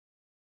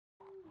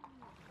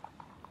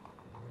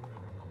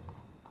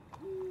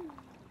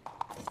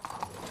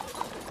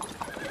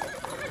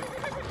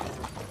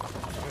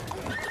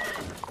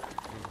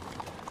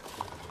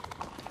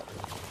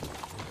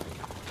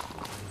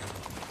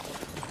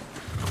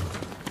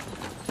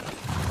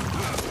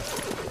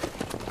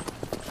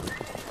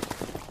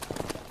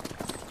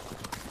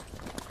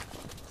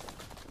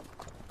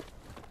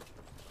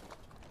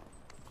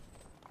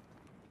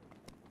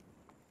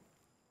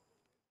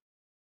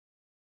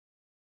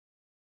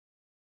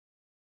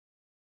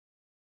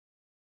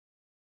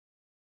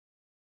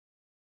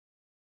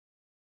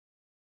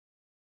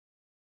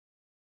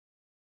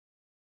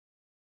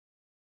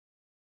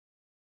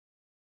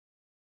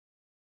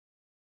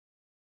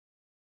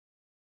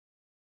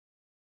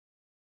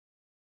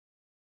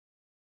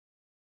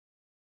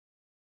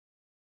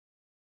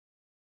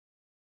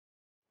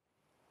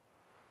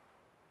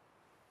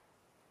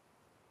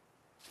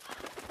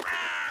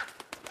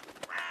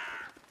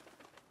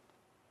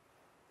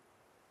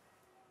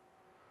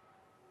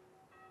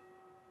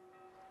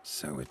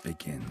So it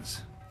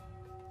begins.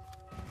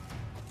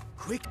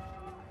 Quick!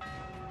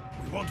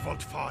 We won't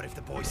vault far if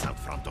the boys out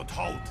front don't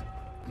hold.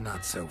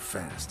 Not so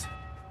fast.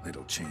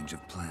 Little change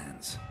of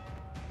plans.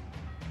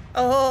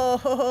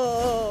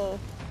 Oh.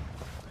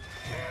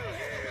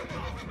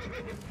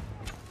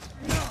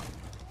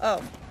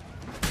 Oh.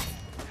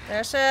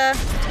 There's a...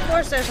 Of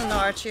course there's an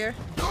archer.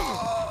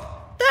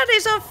 That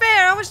is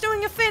unfair! I was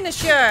doing a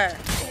finisher!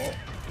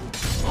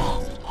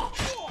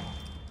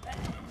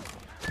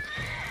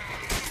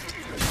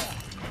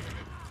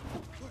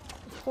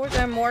 Of course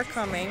there are more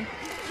coming.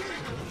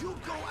 You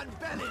go and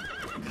belly!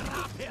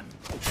 Grab him!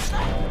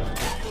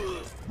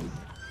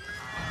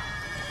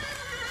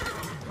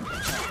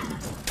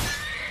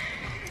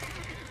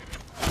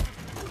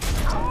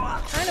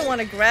 I kinda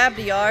wanna grab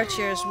the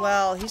archer as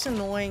well. He's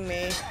annoying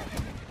me.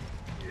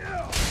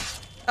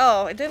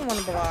 Oh, I didn't want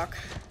to block.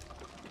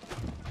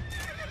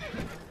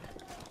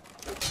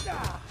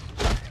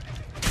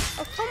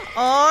 Oh, come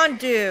on,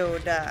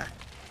 dude.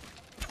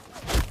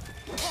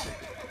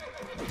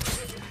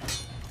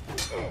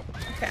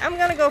 Okay, I'm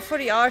gonna go for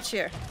the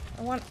archer.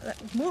 I want...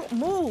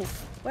 move!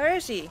 Where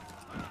is he?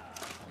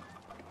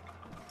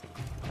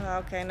 Oh,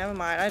 okay, never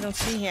mind. I don't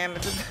see him.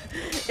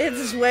 It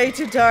is way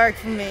too dark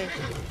for me.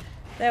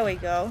 There we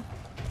go.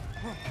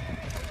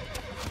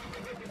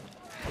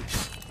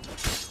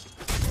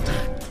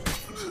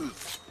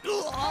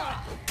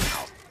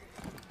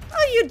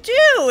 Oh, you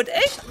dude!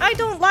 I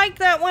don't like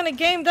that when a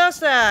game does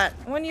that.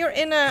 When you're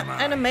in an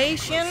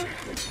animation.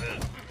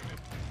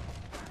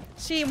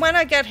 See, when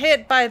I get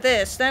hit by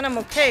this, then I'm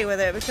okay with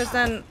it. Because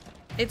then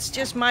it's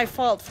just my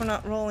fault for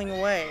not rolling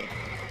away.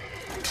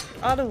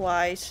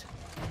 Otherwise...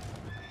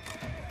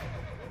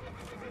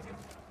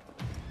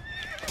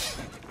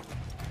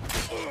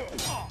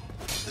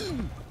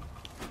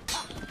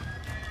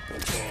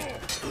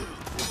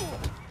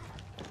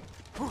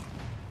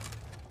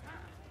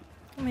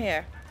 Come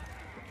here.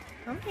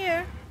 Come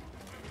here.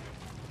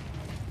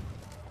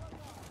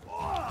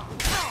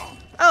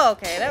 Oh,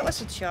 okay, that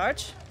was a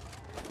charge.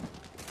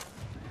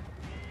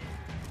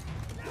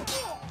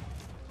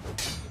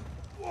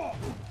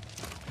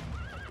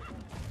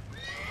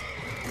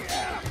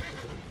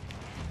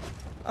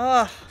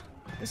 Oh,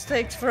 this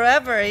takes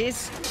forever.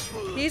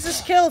 He's a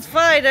skilled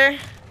fighter.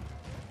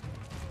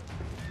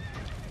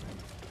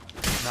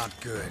 Not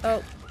good.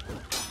 Oh.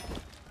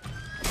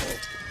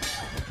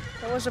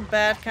 That was a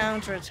bad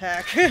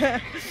counterattack.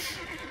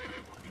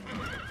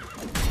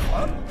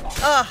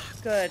 Ah,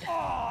 good.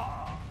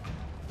 I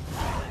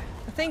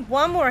think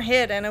one more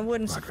hit and I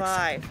wouldn't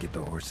survive. Get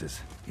the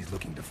horses. He's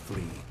looking to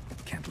flee.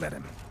 Can't let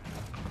him.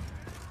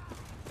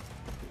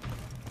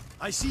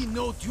 I see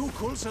no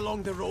ducals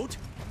along the road.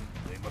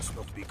 They must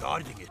not be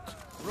guarding it.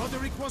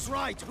 Roderick was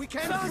right. We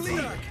can't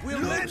flee. We'll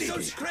load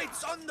those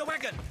crates on the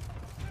wagon.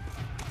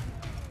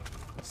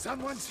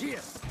 Someone's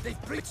here.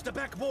 They've breached the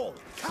back wall.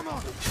 Come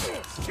on.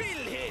 Kill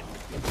him.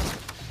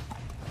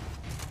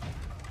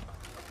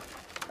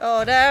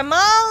 Oh, there are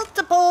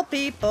multiple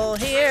people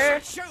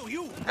here.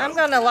 I'm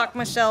gonna lock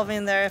myself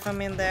in there if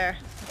I'm in there.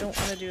 I don't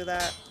want to do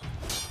that.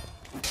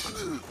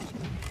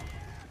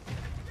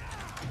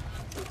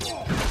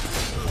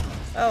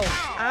 Oh,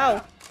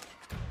 ow.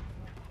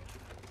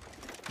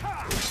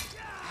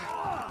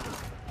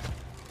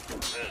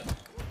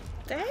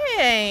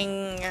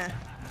 Dang.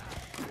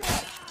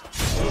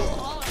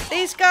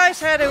 These guys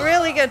had a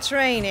really good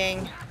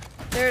training.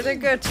 They're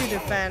good to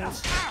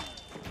defend.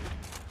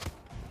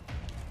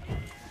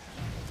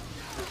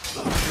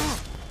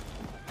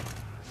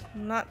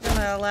 I'm not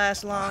gonna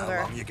last longer.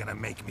 How long you gonna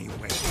make me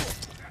wait?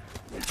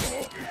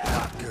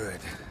 Not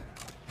good.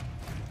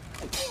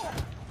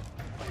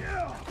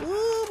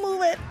 Ooh,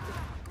 move it.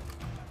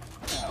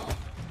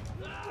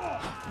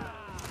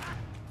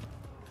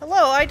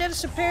 Hello, I did a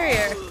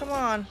superior. Come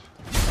on.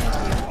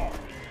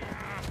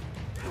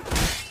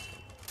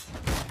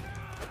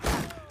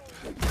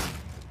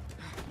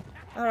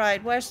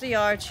 Alright, where's the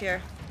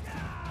archer?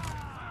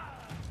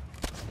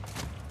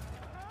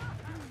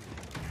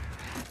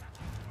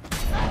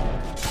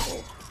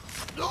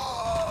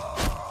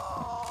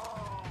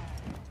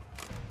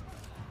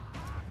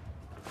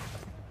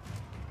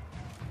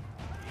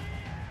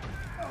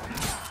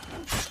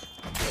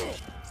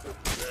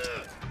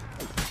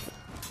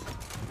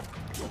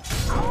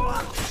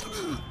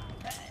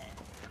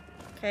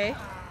 Okay.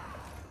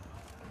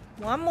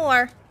 One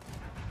more.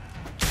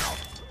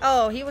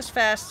 Oh, he was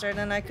faster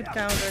than I could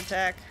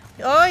counterattack.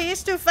 Oh,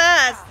 he's too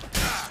fast.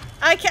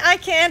 I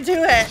can't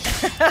do it.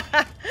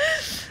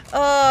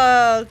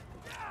 Oh.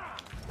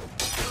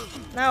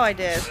 Now I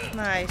did.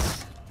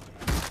 Nice.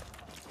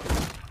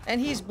 And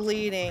he's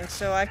bleeding,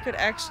 so I could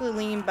actually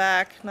lean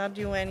back, not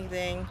do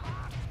anything.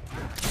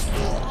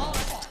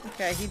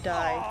 Okay, he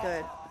died.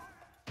 Good.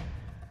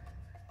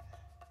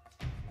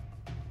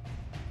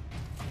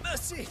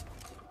 Mercy!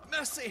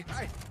 Mercy!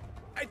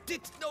 I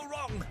did no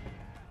wrong!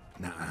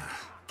 Nah,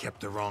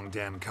 kept the wrong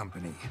damn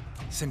company.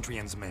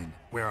 Centrion's men,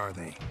 where are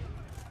they?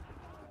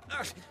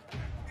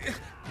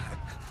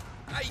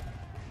 I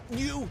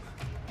knew.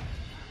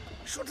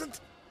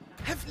 Shouldn't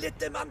have let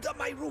them under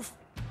my roof.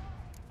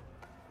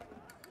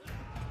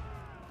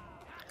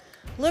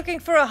 Looking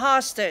for a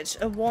hostage,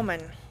 a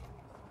woman.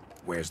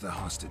 Where's the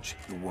hostage?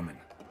 The woman.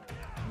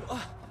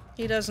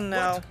 He doesn't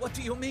know. What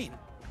do you mean?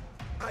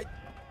 I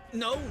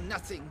know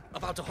nothing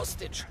about a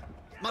hostage.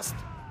 Must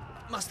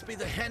be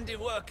the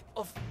handiwork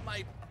of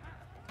my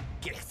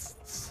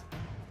guests.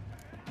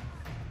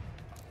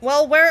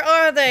 Well, where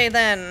are they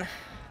then?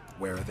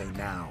 Where are they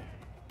now?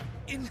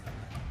 In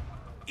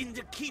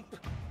the keep,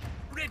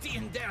 ready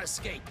in their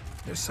escape.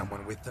 There's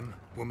someone with them?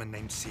 Woman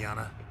named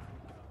Sienna?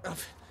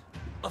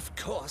 Of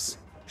course.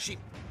 She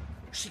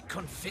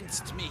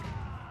convinced me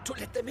to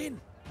let them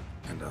in.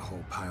 And a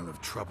whole pile of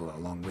trouble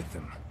along with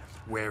them.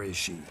 Where is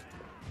she?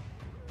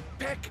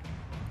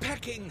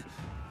 Packing.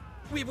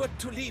 We were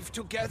to leave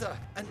together.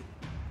 An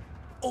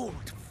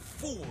old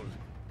fool.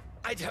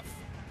 I'd have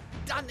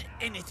done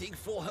anything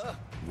for her.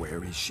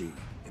 Where is she?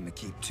 In the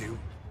keep too?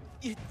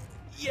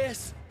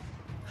 Yes.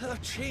 Her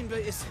chamber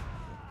is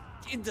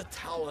in the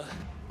tower.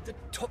 The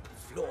top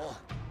floor.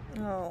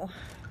 Oh.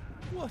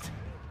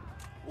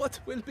 What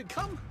will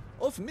become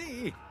of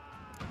me?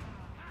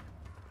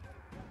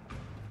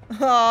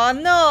 Oh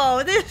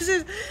no,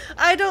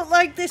 I don't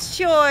like this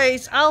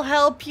choice. I'll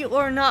help you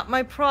or not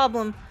my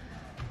problem.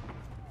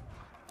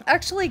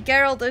 Actually,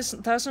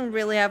 Geralt doesn't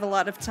really have a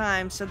lot of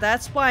time, so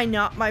that's why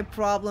not my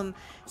problem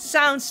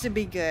sounds to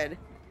be good.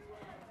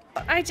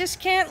 But I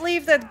just can't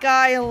leave that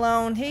guy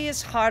alone. He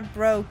is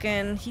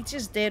heartbroken. He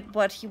just did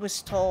what he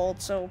was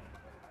told, so...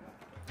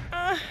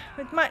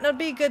 it might not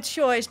be a good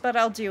choice, but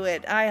I'll do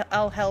it.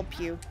 I'll help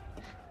you.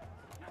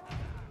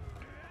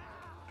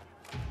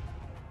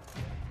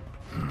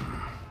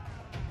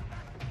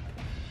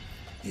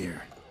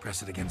 Here,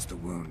 press it against the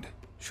wound.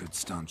 Should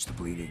staunch the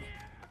bleeding.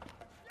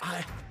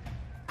 I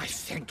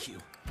thank you.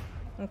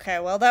 Okay,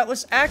 well that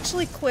was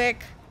actually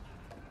quick.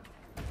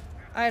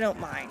 I don't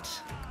mind.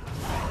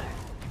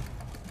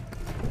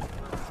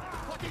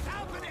 What is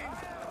happening?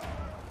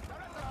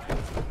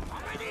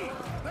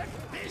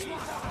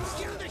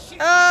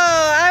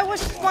 Oh,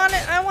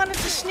 I wanted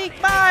to sneak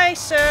by,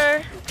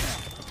 sir.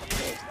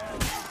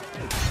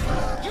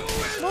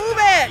 Move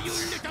it!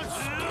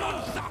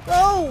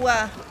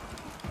 Oh!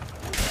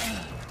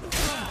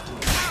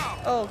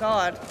 Oh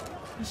god,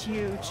 he's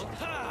huge.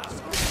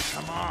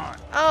 Come on!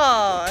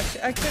 Oh,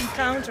 I couldn't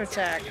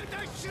counterattack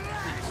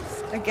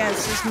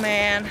against this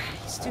man.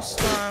 He's too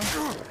strong.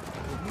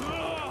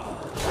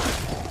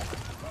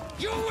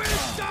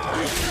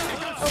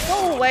 Oh,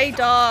 go away,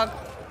 dog.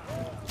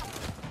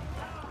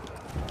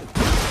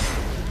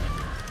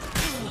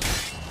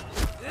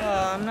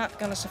 Oh, I'm not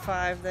gonna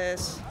survive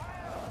this.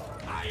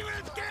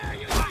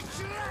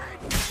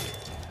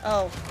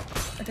 Oh,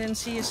 I didn't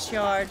see his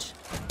charge.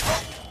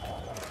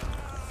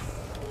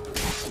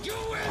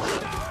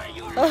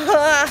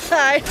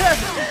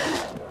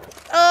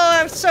 Oh,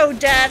 I'm so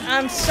dead.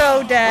 I'm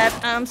so dead.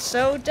 I'm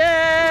so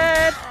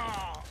dead.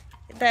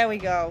 There we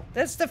go.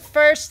 That's the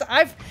first.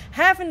 I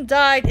haven't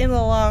died in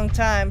a long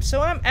time,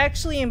 so I'm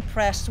actually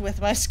impressed with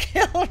my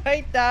skill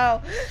right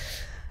now.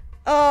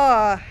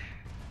 Oh,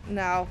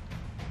 no.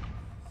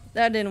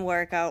 That didn't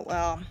work out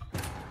well.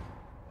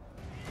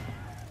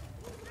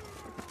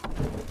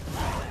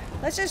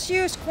 Let's just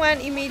use Gwen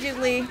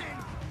immediately.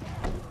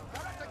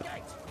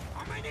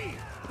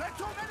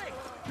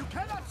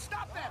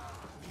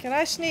 Can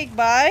I sneak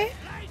by?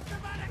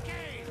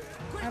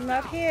 I'm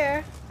not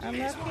here. I'm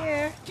not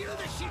here.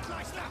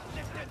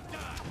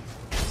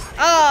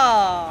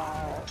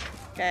 Oh.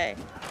 Okay.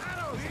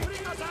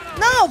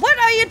 No, what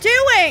are you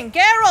doing,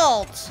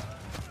 Geralt?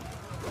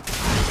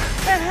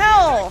 The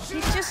hell? He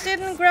just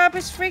didn't grab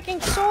his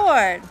freaking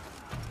sword.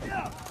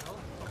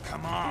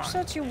 Come on. You're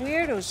such a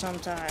weirdo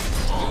sometimes.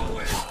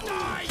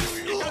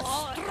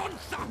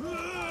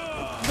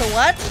 The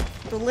what?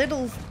 The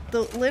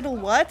little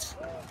what?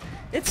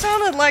 It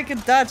sounded like a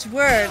Dutch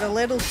word, a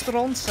little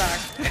strontzak.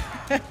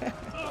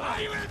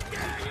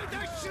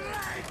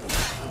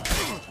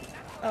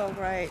 Oh,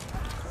 right.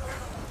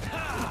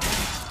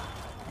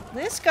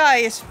 This guy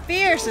is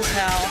fierce as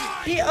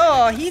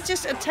hell. He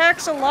just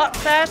attacks a lot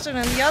faster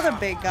than the other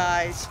big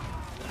guys.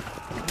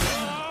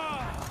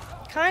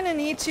 Kinda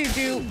need to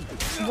do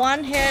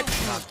one hit,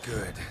 Not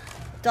good.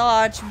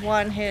 dodge,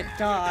 one hit,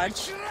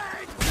 dodge.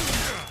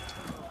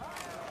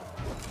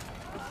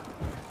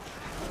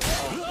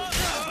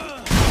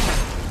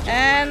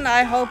 And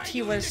I hoped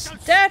he was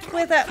dead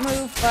with that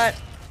move, but...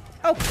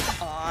 Oh,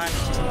 come on.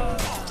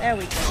 There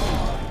we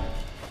go.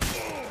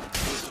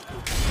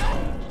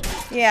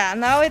 Yeah,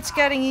 now it's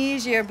getting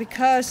easier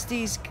because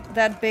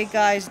that big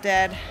guy's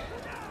dead.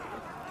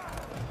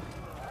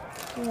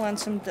 We want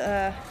some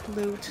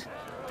loot.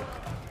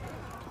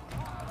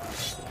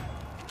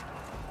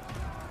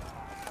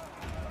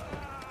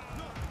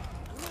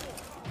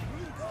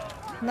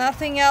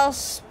 Nothing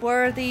else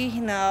worthy?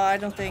 No, I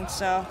don't think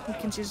so. We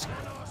can just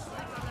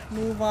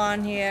move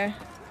on here.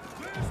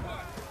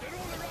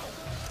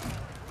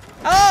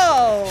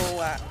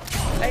 Oh!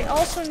 I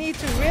also need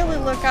to really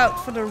look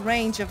out for the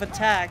range of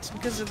attacks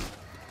because of...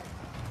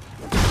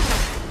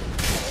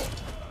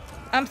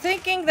 I'm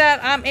thinking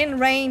that I'm in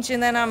range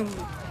and then I'm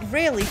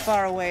really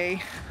far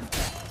away.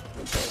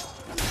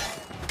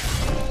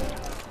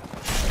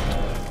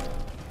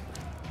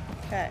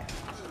 Okay.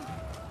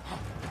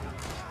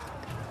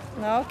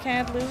 No,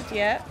 can't loot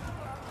yet.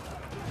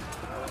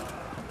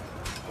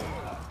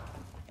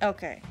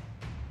 Okay.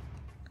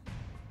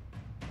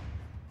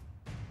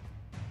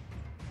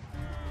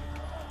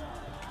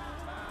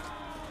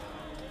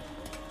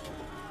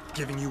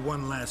 Giving you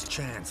one last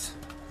chance.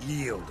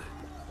 Yield.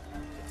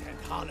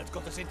 That harlot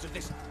got us into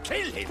this.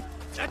 Kill him!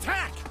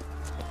 Attack!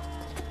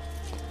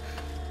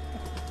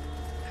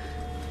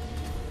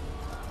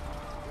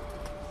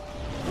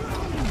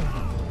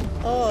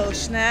 Oh,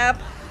 snap.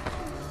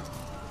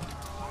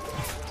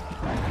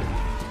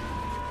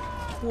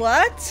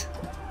 What?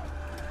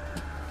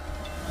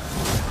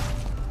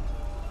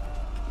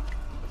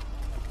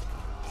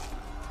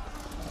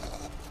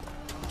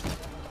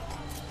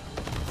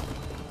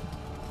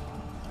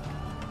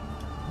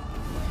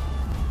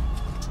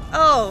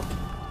 Oh.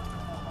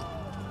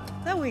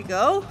 There we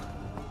go.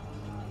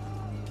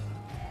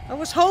 I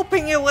was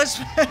hoping it was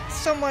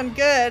someone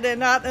good and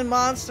not a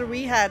monster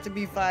we had to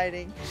be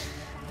fighting.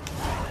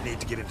 I need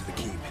to get into the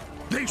keep.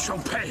 They shall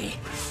pay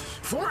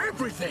for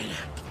everything.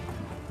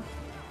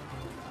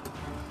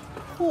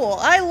 Cool.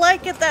 I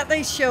like it that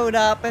they showed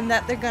up and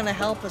that they're gonna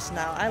help us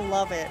now. I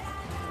love it.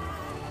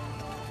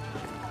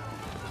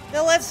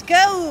 Now let's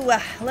go!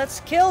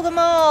 Let's kill them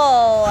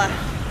all!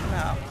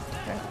 No.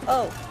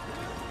 Oh.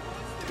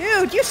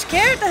 Dude, you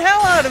scared the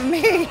hell out of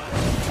me!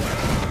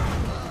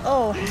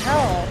 Oh,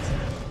 hell.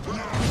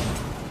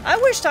 I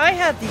wished I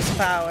had these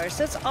powers.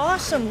 That's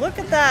awesome. Look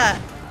at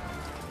that.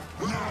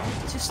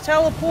 Just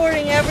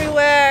teleporting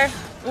everywhere.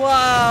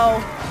 Wow.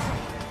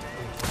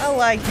 I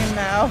like him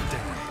now.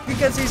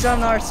 Because he's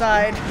on our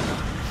side.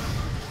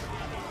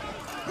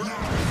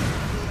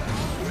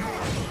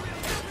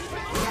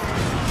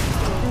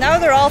 Now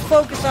they're all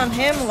focused on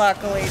him,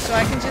 luckily, so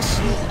I can just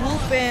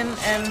swoop in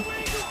and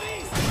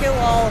kill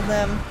all of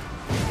them.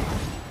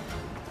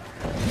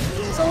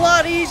 It's a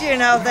lot easier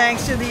now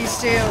thanks to these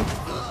two.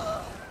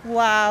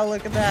 Wow,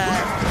 look at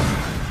that.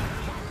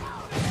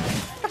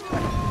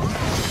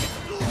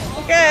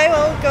 Okay,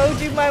 well, go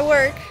do my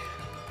work.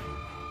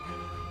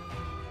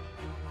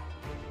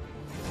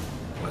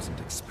 Wasn't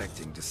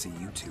expecting to see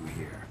you two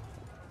here.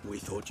 We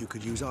thought you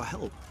could use our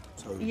help,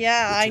 so...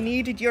 Yeah, I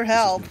needed your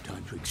help. This is no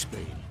time to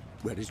explain.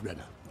 Where is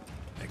Renner?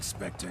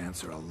 Expect to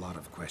answer a lot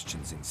of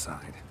questions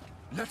inside.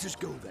 Let us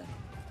go then.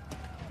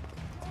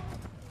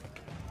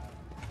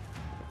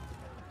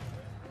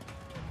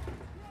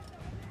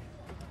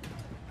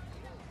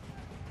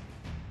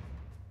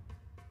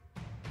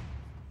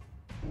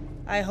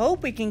 I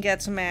hope we can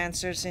get some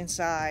answers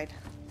inside.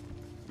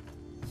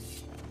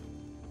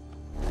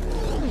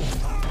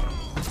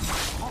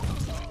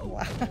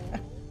 Wow.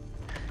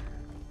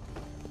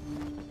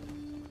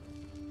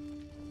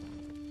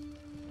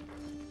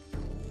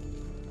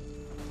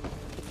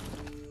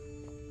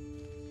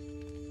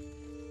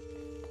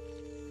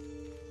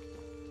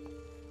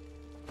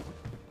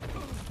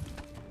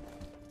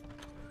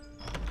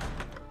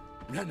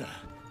 Renner.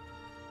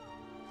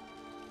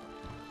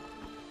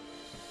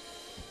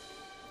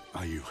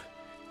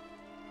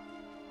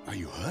 Are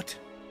you hurt?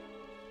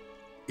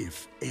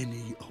 If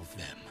any of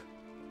them.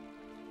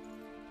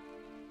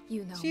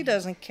 You know She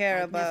doesn't care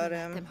I'd about never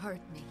let him. them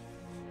hurt me.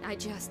 I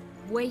just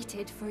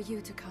waited for you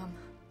to come.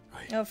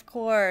 Of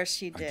course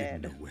she I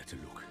didn't know did. where to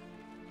look.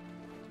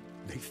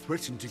 They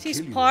threatened to She's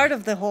kill you. part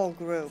of the whole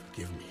group.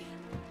 Forgive me.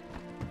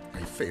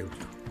 I failed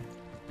you.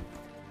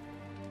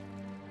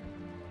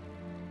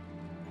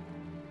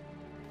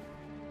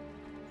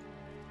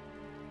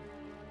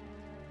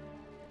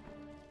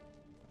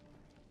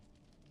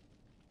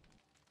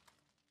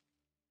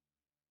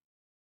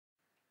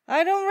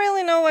 I don't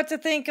really know what to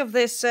think of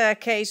this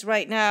case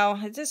right now.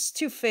 It's just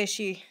too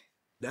fishy.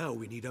 Now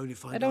we need only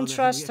find I don't Anna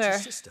trust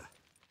Henrietta's her. sister.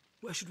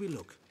 Where should we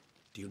look?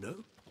 Do you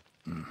know?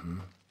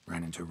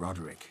 Ran into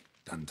Rauschert,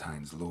 Dun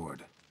Tynne's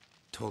lord.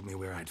 Told me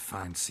where I'd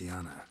find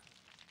Sienna.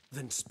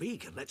 Then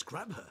speak and let's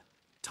grab her.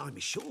 Time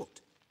is short.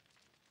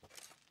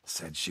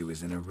 Said she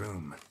was in a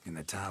room in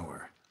the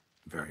tower.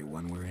 Very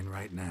one we're in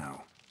right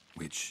now.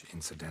 Which,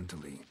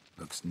 incidentally,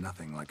 looks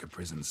nothing like a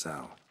prison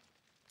cell.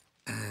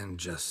 And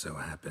just so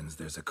happens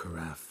there's a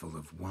carafe full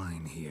of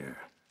wine here.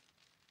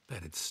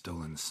 Bet it's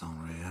stolen Sans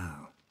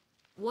Real.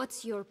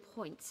 What's your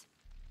point?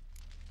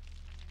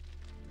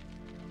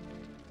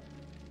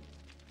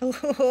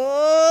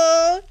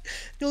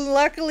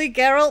 Luckily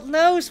Geralt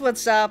knows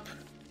what's up.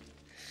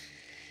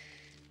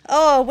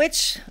 Oh,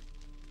 which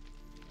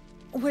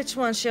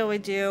one shall we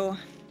do?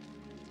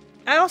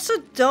 I also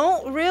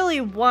don't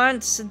really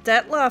want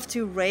Detlef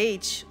to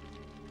rage,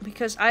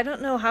 because I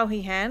don't know how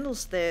he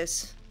handles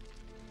this.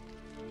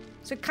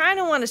 So I kind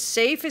of want to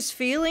save his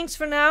feelings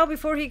for now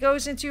before he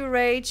goes into a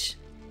rage.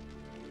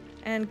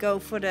 And go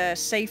for the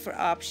safer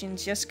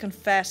options. Just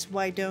confess,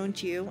 why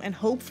don't you? And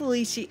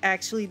hopefully she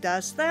actually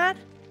does that.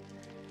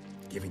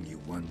 Giving you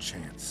one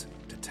chance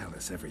to tell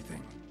us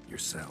everything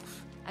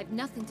yourself. I've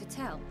nothing to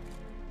tell.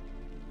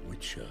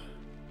 Which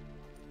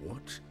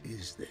What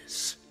is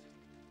this?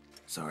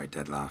 Sorry,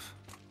 Dettlaff.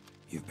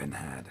 You've been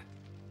had.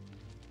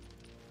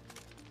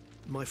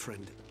 My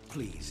friend,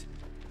 please.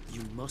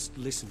 You must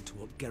listen to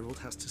what Geralt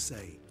has to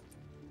say.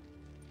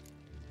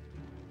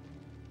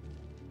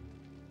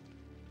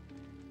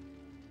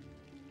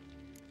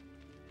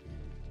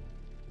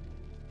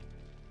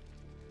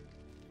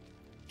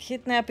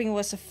 Kidnapping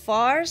was a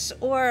farce,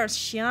 or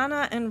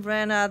Syanna and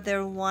Rena,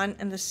 they're one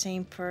and the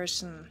same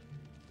person?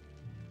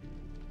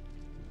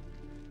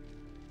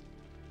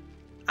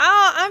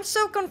 Oh, I'm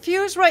so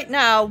confused right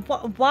now.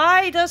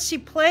 Why does she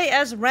play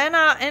as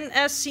Rena and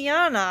as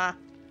Syanna?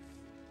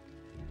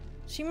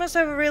 She must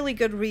have a really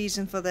good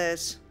reason for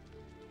this.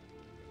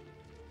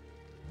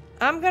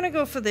 I'm gonna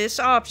go for this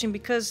option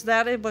because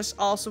that was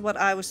also what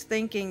I was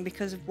thinking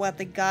because of what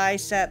the guy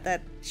said,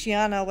 that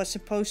Syanna was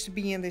supposed to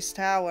be in this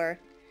tower.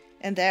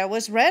 And there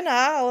was Rena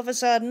all of a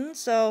sudden,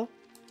 so...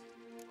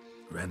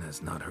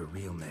 Rena's not her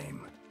real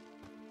name.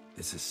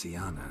 This is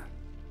Syanna.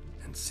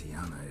 And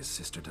Syanna is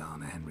sister to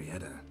Anna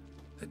Henrietta,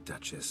 the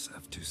Duchess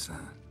of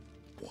Toussaint.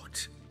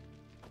 What?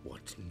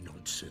 What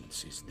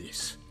nonsense is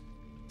this?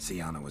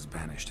 Syanna was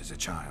banished as a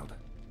child,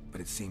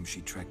 but it seems she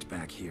trekked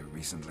back here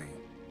recently.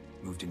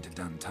 Moved into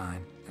Dun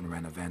Tynne and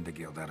ran a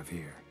Vandergild out of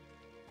here.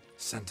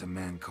 Sent a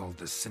man called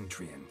the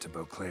Centrian to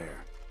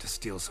Beauclair to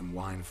steal some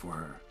wine for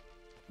her.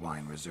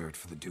 Wine reserved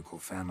for the ducal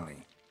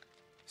family.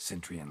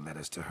 Centrian led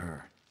us to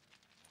her.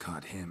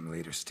 Caught him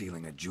later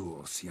stealing a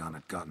jewel Syanna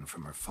had gotten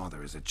from her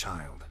father as a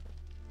child.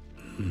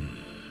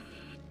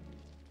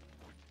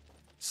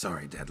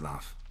 Sorry,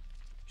 Dettlaff.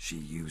 She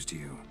used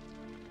you.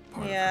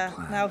 Part of her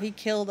plan. Now he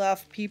killed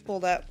off people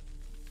that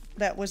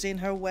was in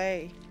her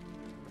way.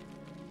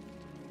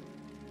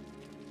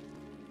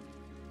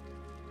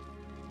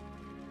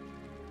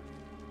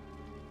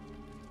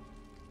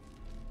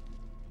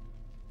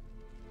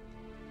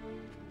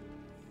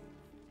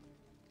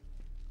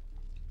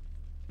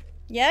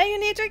 Yeah, you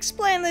need to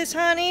explain this,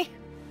 honey.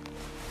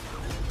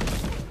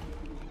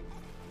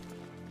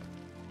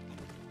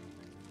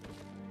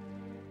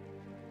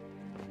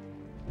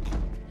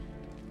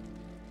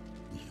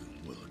 You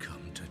will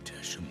come to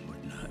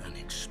Teshumudna and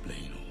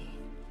explain all.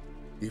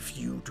 If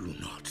you do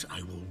not,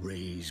 I will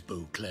raze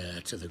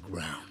Beauclair to the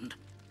ground.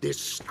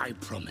 This I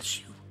promise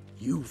you.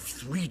 You've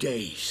 3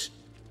 days.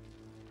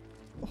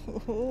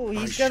 Oh,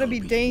 he's gonna be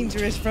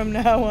dangerous from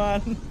now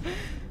on.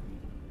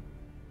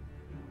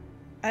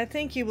 I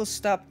think he will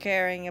stop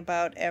caring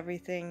about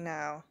everything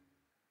now.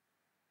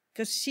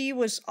 Because she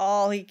was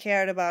all he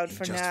cared about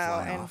for now.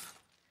 And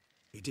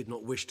He did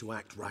not wish to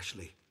act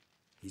rashly.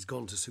 He's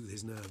gone to soothe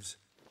his nerves.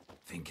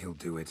 Think he'll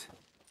do it?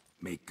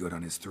 Make good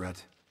on his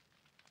threat?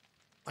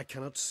 I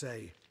cannot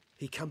say.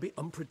 He can be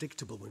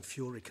unpredictable when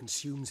fury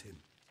consumes him.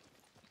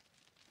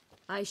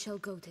 I shall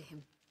go to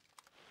him.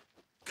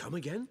 Come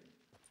again?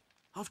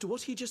 After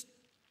what he just...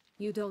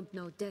 You don't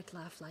know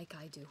Dettlaff like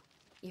I do.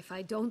 If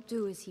I don't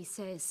do as he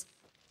says,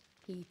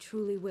 he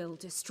truly will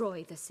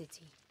destroy the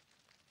city.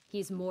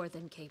 He's more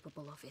than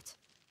capable of it.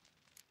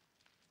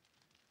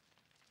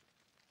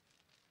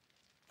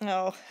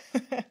 oh,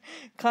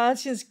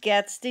 conscience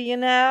gets to you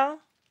now?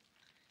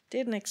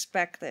 Didn't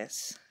expect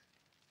this.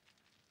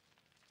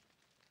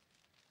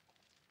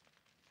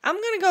 I'm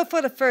gonna go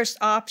for the first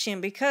option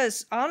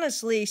because,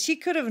 honestly, she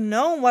could have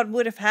known what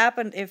would have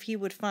happened if he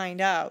would find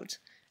out.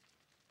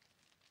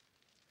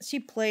 She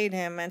played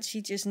him and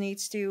she just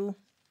needs to...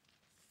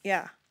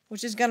 Yeah, we're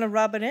just gonna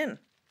rub it in.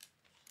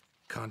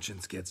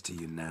 Conscience gets to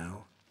you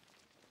now?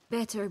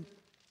 Better...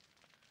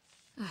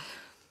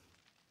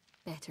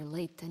 better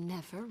late than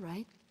never,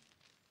 right?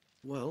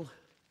 Well,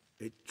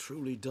 it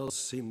truly does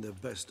seem the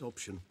best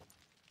option.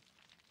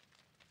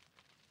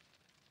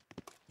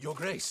 Your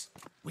Grace,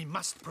 we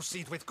must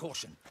proceed with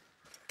caution.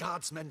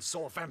 Guardsmen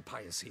saw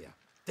vampires here.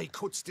 They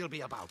could still be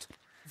about.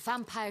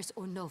 Vampires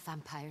or no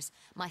vampires,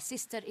 my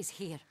sister is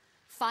here.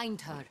 Find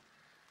her.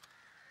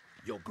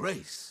 Your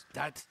Grace,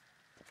 that...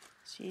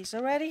 She's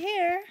already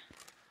here.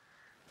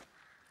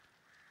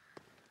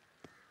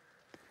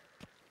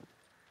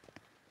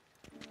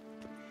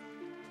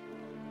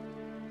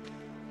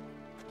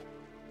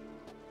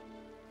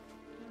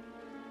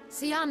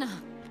 Syanna,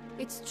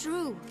 it's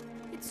true.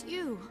 It's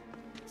you.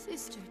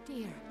 Sister,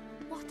 dear,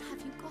 what have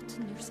you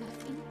gotten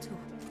yourself into?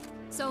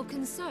 So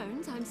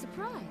concerned, I'm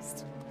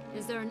surprised.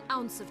 Is there an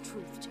ounce of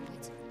truth to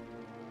it?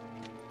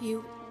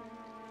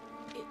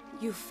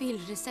 You feel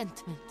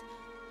resentment.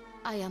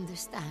 I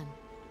understand.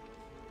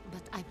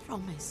 But I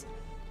promise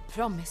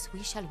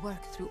we shall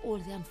work through all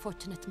the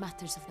unfortunate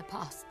matters of the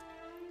past.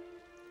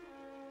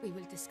 We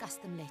will discuss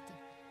them later.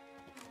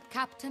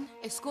 Captain,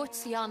 escort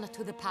Syanna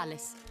to the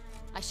palace.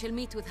 I shall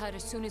meet with her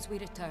as soon as we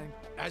return.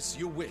 As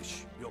you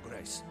wish, Your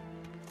Grace.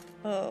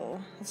 Oh,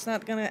 it's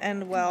not gonna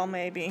end well,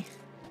 maybe.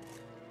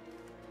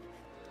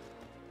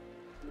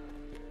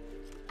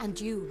 And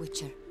you,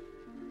 Witcher.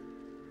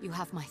 You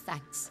have my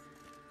thanks.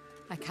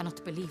 I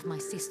cannot believe my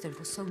sister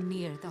was so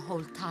near the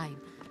whole time.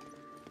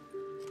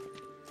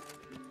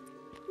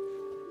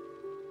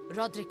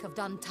 Roderick of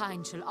Dun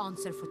Tynne shall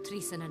answer for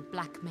treason and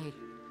blackmail.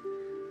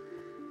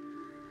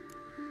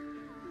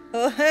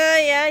 Oh,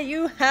 yeah,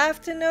 you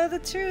have to know the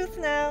truth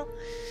now.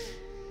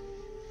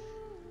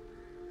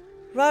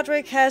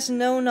 Roderick has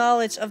no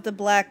knowledge of the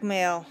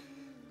blackmail.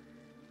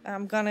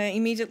 I'm gonna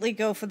immediately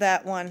go for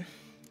that one.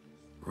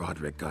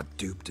 Roderick got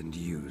duped and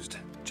used,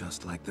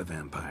 just like the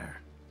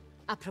vampire.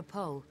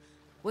 Apropos,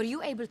 were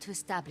you able to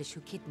establish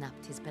who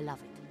kidnapped his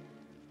beloved?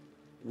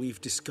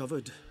 We've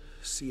discovered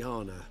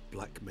Siana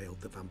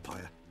blackmailed the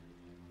vampire.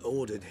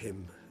 Ordered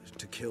him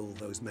to kill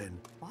those men.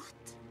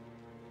 What?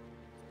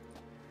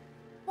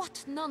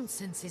 What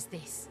nonsense is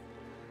this?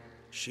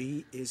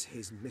 She is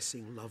his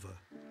missing lover.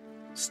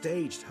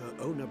 Staged her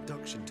own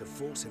abduction to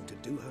force him to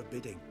do her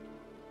bidding.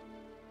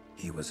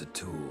 He was a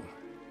tool.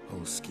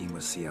 Whole scheme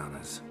was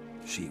Siana's.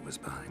 She was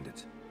behind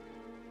it.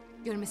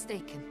 You're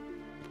mistaken.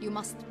 You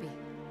must be.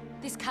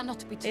 This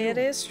cannot be true. It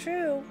is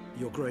true.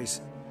 Your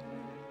Grace,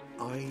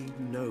 I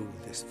know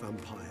this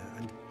vampire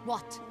and...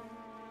 What?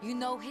 You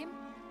know him?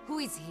 Who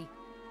is he?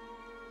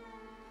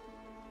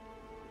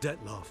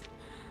 Detlav.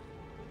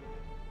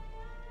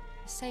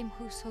 The same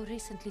who so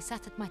recently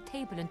sat at my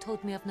table and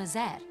told me of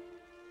Nazaire.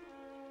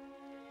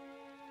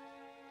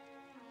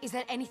 Is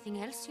there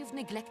anything else you've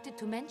neglected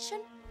to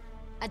mention?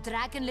 A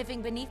dragon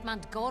living beneath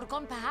Mount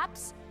Gorgon,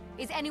 perhaps?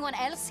 Is anyone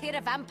else here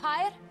a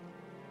vampire?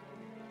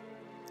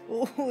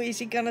 Ooh, is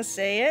he gonna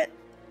say it?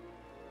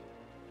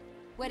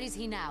 Where is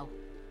he now?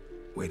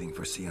 Waiting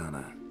for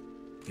Siana.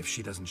 If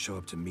she doesn't show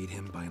up to meet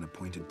him by an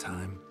appointed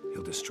time,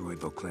 he'll destroy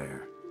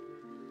Beauclair.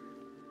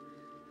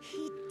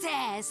 He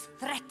dares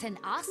threaten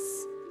us?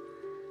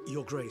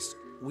 Your Grace,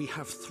 we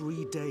have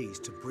 3 days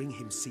to bring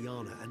him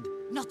Siana and...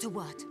 Not a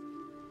word.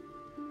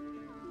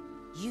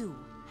 You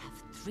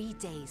have 3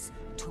 days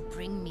to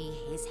bring me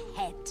his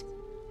head.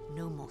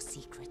 No more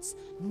secrets.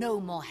 No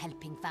more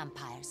helping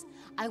vampires.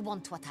 I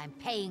want what I'm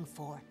paying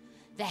for.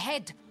 The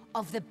head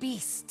of the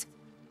beast.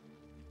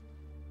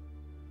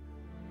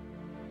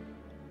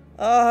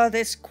 Oh,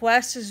 this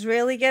quest is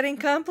really getting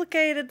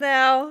complicated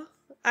now.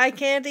 I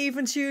can't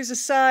even choose a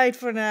side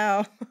for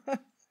now.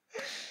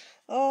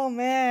 Oh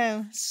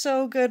man,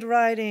 so good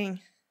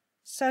writing.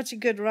 Such a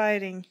good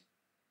writing.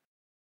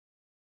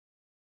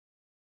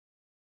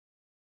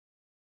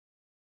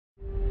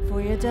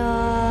 For your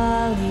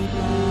dolly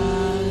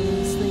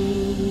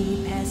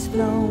sleep has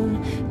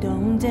flown,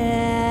 don't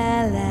dare